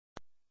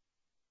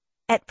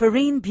At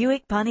Perrine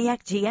Buick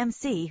Pontiac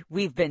GMC,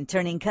 we've been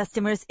turning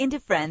customers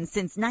into friends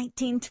since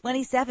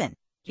 1927.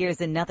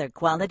 Here's another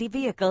quality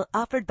vehicle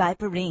offered by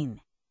Perrine.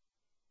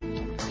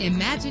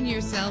 Imagine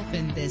yourself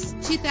in this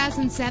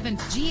 2007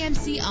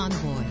 GMC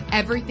Envoy.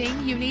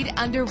 Everything you need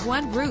under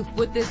one roof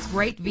with this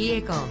great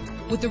vehicle.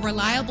 With a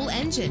reliable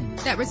engine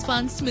that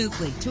responds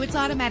smoothly to its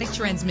automatic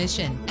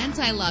transmission.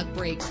 Anti-lock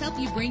brakes help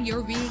you bring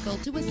your vehicle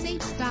to a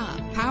safe stop.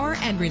 Power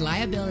and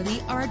reliability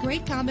are a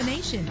great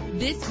combination.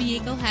 This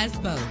vehicle has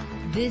both.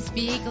 This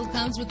vehicle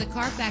comes with a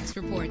Carfax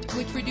report,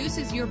 which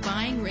reduces your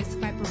buying risk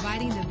by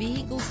providing the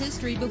vehicle's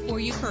history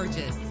before you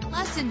purchase.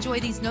 Plus, enjoy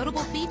these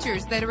notable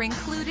features that are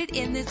included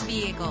in this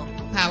vehicle: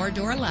 power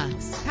door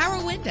locks,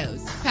 power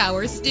windows,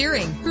 power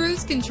steering,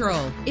 cruise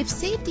control. If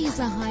safety is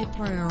a high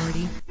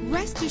priority,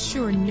 rest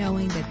assured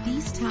knowing that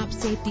these top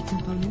safety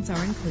components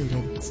are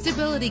included.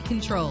 Stability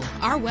control.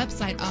 Our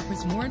website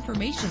offers more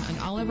information on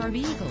all of our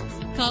vehicles.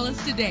 Call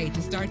us today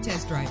to start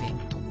test driving.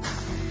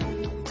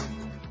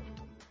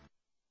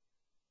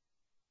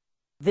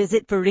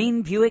 Visit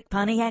Perrine Buick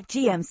Pontiac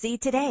GMC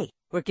today.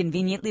 We're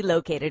conveniently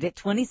located at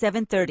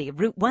 2730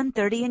 Route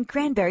 130 in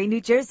Cranbury,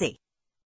 New Jersey.